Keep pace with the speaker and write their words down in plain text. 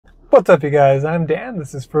What's up, you guys? I'm Dan.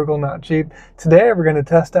 This is Frugal Not Cheap. Today we're going to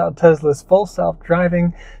test out Tesla's full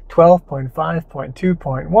self-driving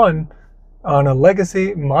 12.5.2.1 on a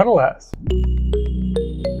legacy Model S.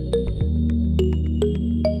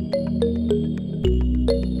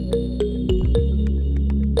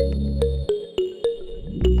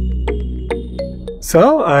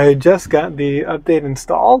 So I just got the update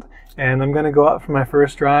installed and I'm going to go out for my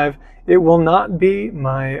first drive. It will not be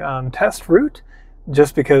my test route,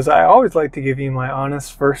 just because I always like to give you my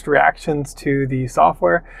honest first reactions to the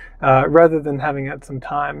software rather than having had some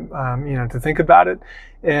time to think about it.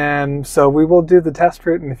 And so we will do the test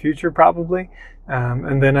route in the future probably.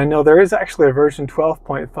 And then I know there is actually a version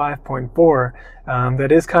 12.5.4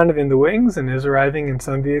 that is kind of in the wings and is arriving in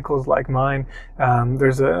some vehicles like mine.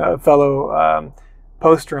 There's a fellow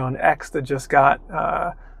poster on X that just got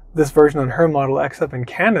this version on her Model X up in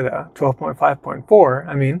Canada, 12.5.4,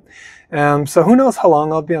 I mean. So who knows how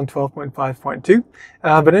long I'll be on 12.5.2.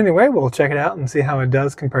 But anyway, we'll check it out and see how it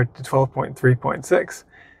does compared to 12.3.6.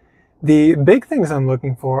 The big things I'm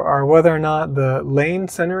looking for are whether or not the lane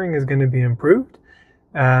centering is going to be improved.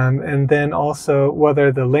 And then also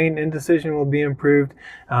whether the lane indecision will be improved.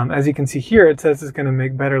 As you can see here, it says it's going to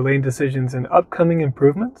make better lane decisions in upcoming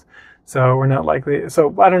improvements. So we're not likely,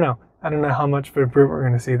 so I don't know. I don't know how much of an improvement we're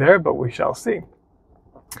going to see there, but we shall see.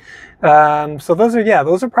 So those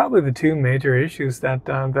are probably the two major issues that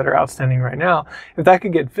are outstanding right now. If that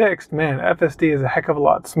could get fixed, man, FSD is a heck of a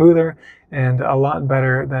lot smoother and a lot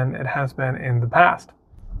better than it has been in the past.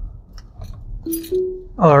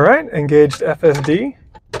 All right, engaged FSD.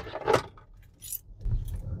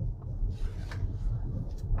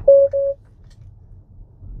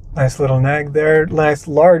 Nice little nag there, nice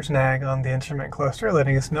large nag on the instrument cluster,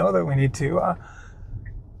 letting us know that we need to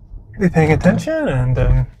be paying attention and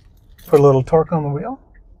put a little torque on the wheel.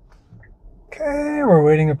 Okay, we're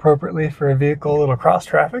waiting appropriately for a vehicle, a little cross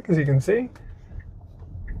traffic, as you can see.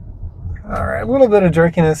 All right, a little bit of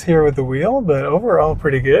jerkiness here with the wheel, but overall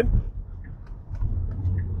pretty good.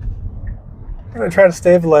 I'm gonna try to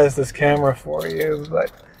stabilize this camera for you,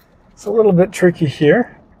 but it's a little bit tricky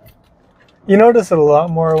here. You notice it a lot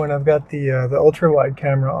more when I've got the ultra-wide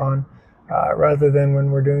camera on rather than when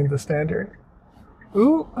we're doing the standard.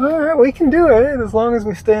 Ooh, all right, we can do it as long as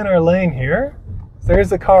we stay in our lane here.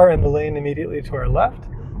 There's a car in the lane immediately to our left.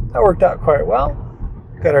 That worked out quite well.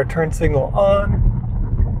 Got our turn signal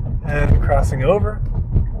on and crossing over.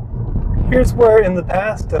 Here's where in the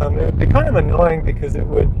past it would be kind of annoying because it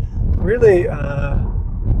would really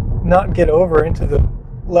not get over into the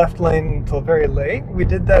left lane until very late. We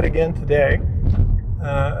did that again today.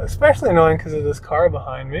 Especially annoying because of this car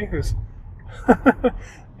behind me who's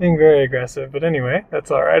being very aggressive. But anyway, that's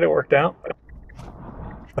all right. It worked out.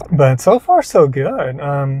 But so far, so good.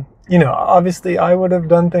 Obviously I would have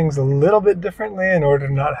done things a little bit differently in order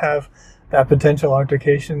to not have that potential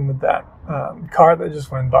altercation with that car that just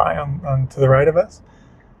went by on to the right of us.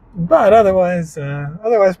 But otherwise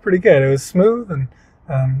pretty good. It was smooth and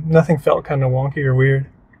nothing felt kind of wonky or weird.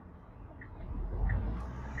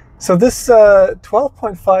 So this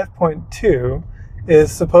 12.5.2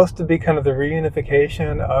 is supposed to be kind of the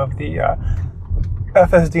reunification of the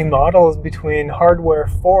FSD models between Hardware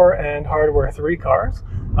 4 and Hardware 3 cars.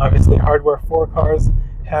 Obviously, Hardware 4 cars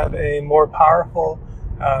have a more powerful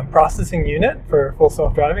processing unit for full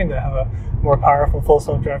self-driving. They have a more powerful full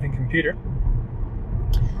self-driving computer.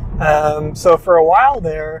 So for a while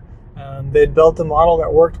there, they'd built a model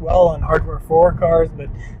that worked well on Hardware 4 cars, but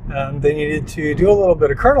they needed to do a little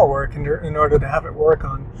bit of kernel work in order to have it work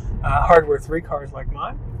on Hardware 3 cars like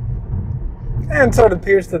mine. And so it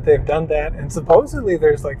appears that they've done that, and supposedly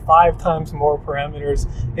there's like 5 times more parameters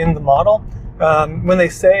in the model. When they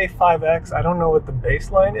say 5x, I don't know what the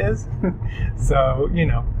baseline is, so,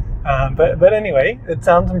 but anyway, it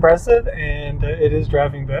sounds impressive, and it is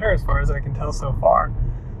driving better as far as I can tell so far.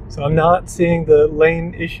 So I'm not seeing the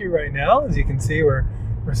lane issue right now. As you can see, we're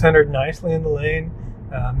centered nicely in the lane.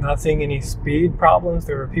 I'm not seeing any speed problems.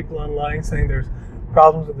 There were people online saying there's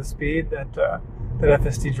problems with the speed that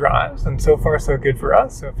FSD drives, and so far so good for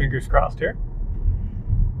us, so fingers crossed here.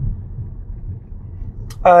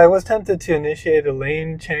 I was tempted to initiate a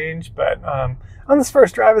lane change, but on this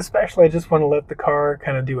first drive especially, I just want to let the car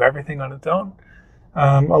kind of do everything on its own.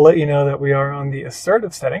 I'll let you know that we are on the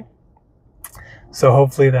assertive setting. So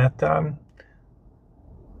hopefully that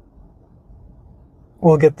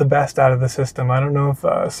will get the best out of the system. I don't know if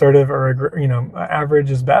assertive or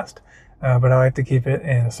average is best, but I like to keep it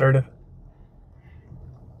in assertive.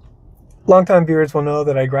 Longtime viewers will know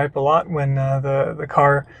that I gripe a lot when the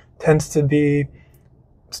car tends to be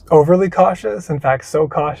overly cautious. In fact, so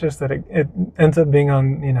cautious that it ends up being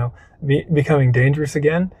on, becoming dangerous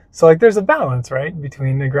again. So like there's a balance, right,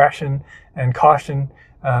 between aggression and caution.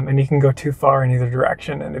 And you can go too far in either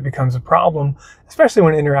direction and it becomes a problem, especially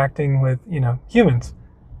when interacting with, humans.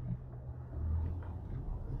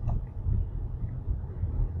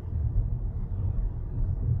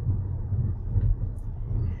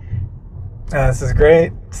 This is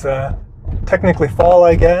great. It's technically fall,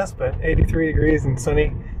 I guess, but 83 degrees and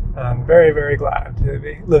sunny. I'm very, very glad to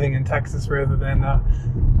be living in Texas rather than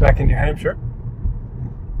back in New Hampshire.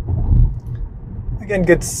 Again,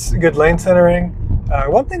 good lane centering.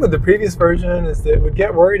 One thing with the previous version is that it would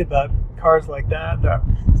get worried about cars like that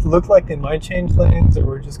looked like they might change lanes or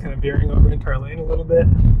were just kind of veering over into our lane a little bit.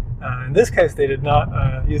 In this case, they did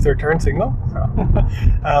not use their turn signal. So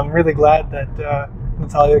I'm really glad that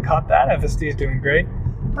Natalia caught that. FSD is doing great.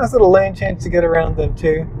 Nice little lane change to get around them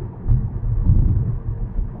too.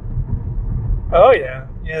 Oh yeah,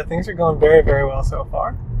 things are going very, very well so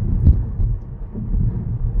far.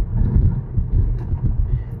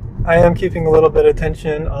 I am keeping a little bit of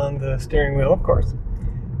tension on the steering wheel, of course.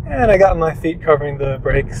 And I got my feet covering the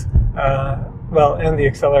brakes, and the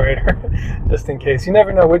accelerator, just in case. You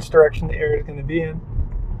never know which direction the air is going to be in.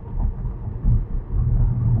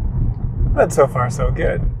 But so far, so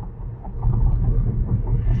good.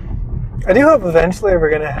 I do hope eventually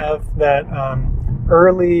we're going to have that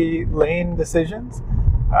early lane decisions.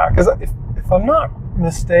 Because if I'm not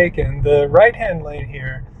mistaken, the right-hand lane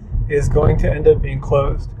here is going to end up being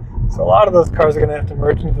closed. So a lot of those cars are going to have to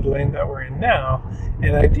merge into the lane that we're in now.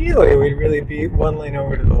 And ideally, we'd really be one lane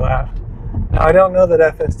over to the left. Now, I don't know that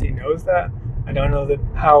FSD knows that. I don't know that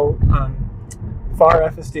how far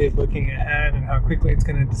FSD is looking ahead and how quickly it's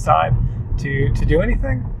going to decide to do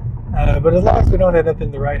anything. But as long as we don't end up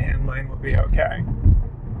in the right-hand lane, we'll be okay.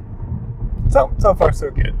 So far,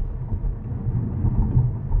 so good.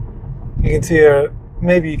 You can see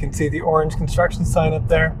maybe you can see the orange construction sign up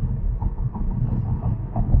there.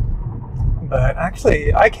 But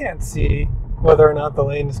actually, I can't see whether or not the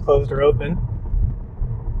lane is closed or open.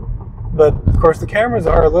 But of course, the cameras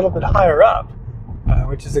are a little bit higher up,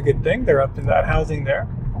 which is a good thing. They're up in that housing there.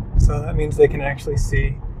 So that means they can actually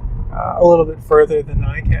see a little bit further than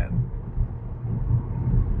I can.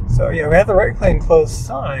 So yeah, we have the right lane closed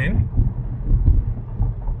sign.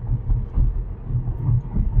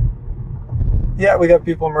 Yeah, we got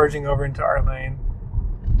people merging over into our lane.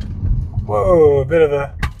 Whoa, a bit of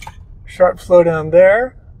a sharp slowdown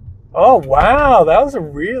there. Oh, wow, that was a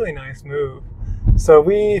really nice move. So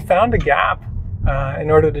we found a gap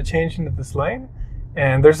in order to change into this lane.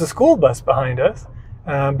 And there's a school bus behind us.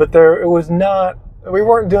 But we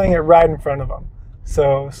weren't doing it right in front of them.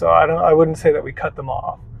 So I wouldn't say that we cut them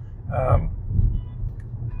off.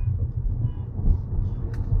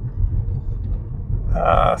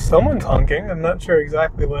 Someone's honking. I'm not sure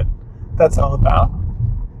exactly what that's all about.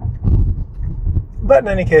 But in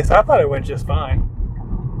any case, I thought it went just fine.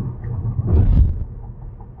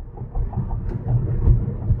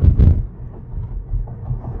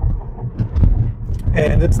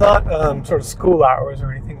 And it's not sort of school hours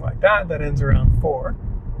or anything like that. That ends around 4.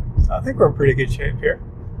 So I think we're in pretty good shape here.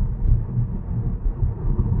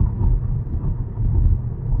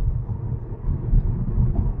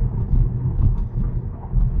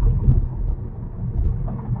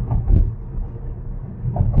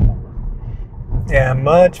 Yeah,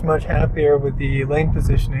 much happier with the lane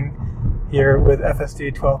positioning here with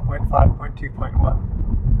FSD 12.5.2.1.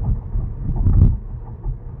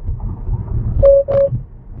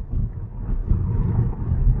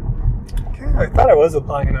 Okay, I thought I was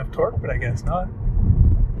applying enough torque, but I guess not.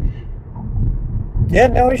 Yeah,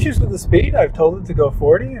 no issues with the speed. I've told it to go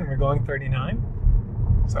 40 and we're going 39.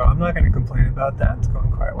 So I'm not going to complain about that. It's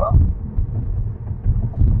going quite well.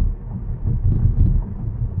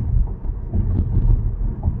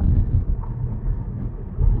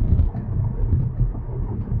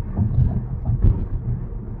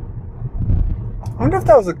 I wonder if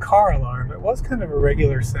that was a car alarm. It was kind of a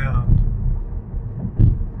regular sound.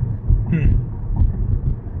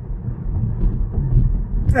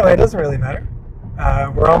 Anyway, it doesn't really matter.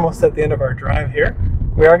 We're almost at the end of our drive here.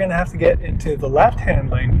 We are going to have to get into the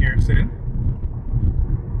left-hand lane here soon.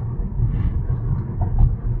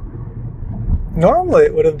 Normally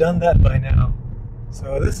it would have done that by now.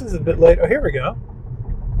 So this is a bit late. Oh, here we go.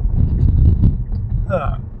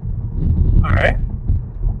 Alright.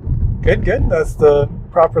 Good. That's the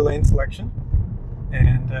proper lane selection.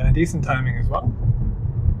 And decent timing as well.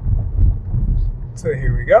 So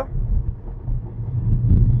here we go.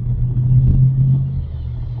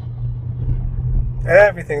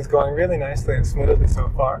 Everything's going really nicely and smoothly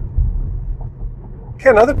so far. Okay,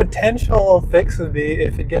 another potential fix would be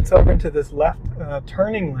if it gets over into this left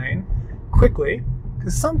turning lane quickly,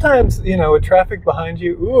 because sometimes, you know, with traffic behind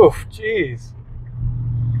you, oof, geez,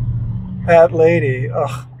 that lady,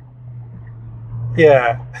 ugh,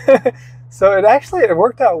 yeah. So it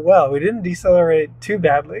worked out well. We didn't decelerate too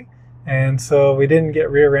badly, and so we didn't get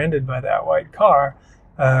rear-ended by that white car,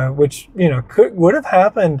 which, you know, would have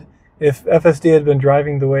happened if FSD had been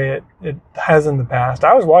driving the way it has in the past.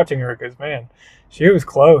 I was watching her because, man, she was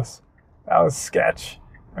close. That was sketch.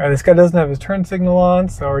 All right, this guy doesn't have his turn signal on,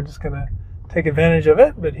 so we're just going to take advantage of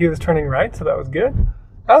it, but he was turning right, so that was good.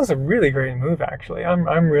 That was a really great move, actually. I'm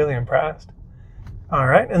really impressed. All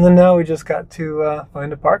right, and then now we just got to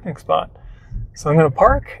find a parking spot. So I'm going to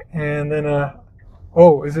park, and then,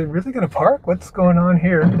 oh, is it really going to park? What's going on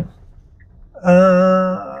here?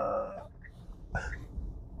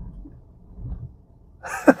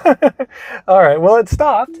 All right, well, it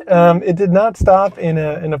stopped. It did not stop in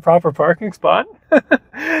a proper parking spot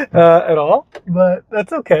at all, but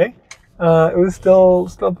that's okay. It was still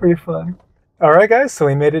pretty fun. All right, guys, so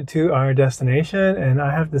we made it to our destination, and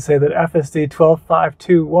I have to say that FSD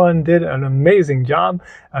 12521 did an amazing job.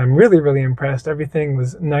 I'm really impressed. Everything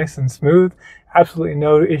was nice and smooth. Absolutely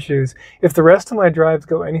no issues. If the rest of my drives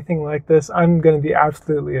go anything like this, I'm going to be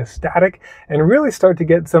absolutely ecstatic and really start to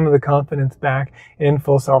get some of the confidence back in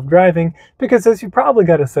full self-driving, because as you probably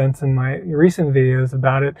got a sense in my recent videos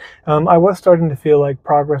about it, I was starting to feel like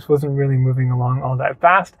progress wasn't really moving along all that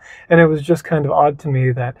fast, and it was just kind of odd to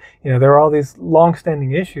me that, you know, there were all these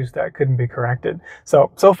long-standing issues that couldn't be corrected. So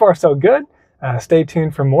far so good. Stay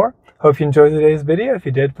tuned for more. Hope you enjoyed today's video. If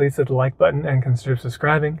you did, please hit the like button and consider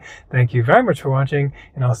subscribing. Thank you very much for watching,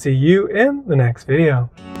 and I'll see you in the next video.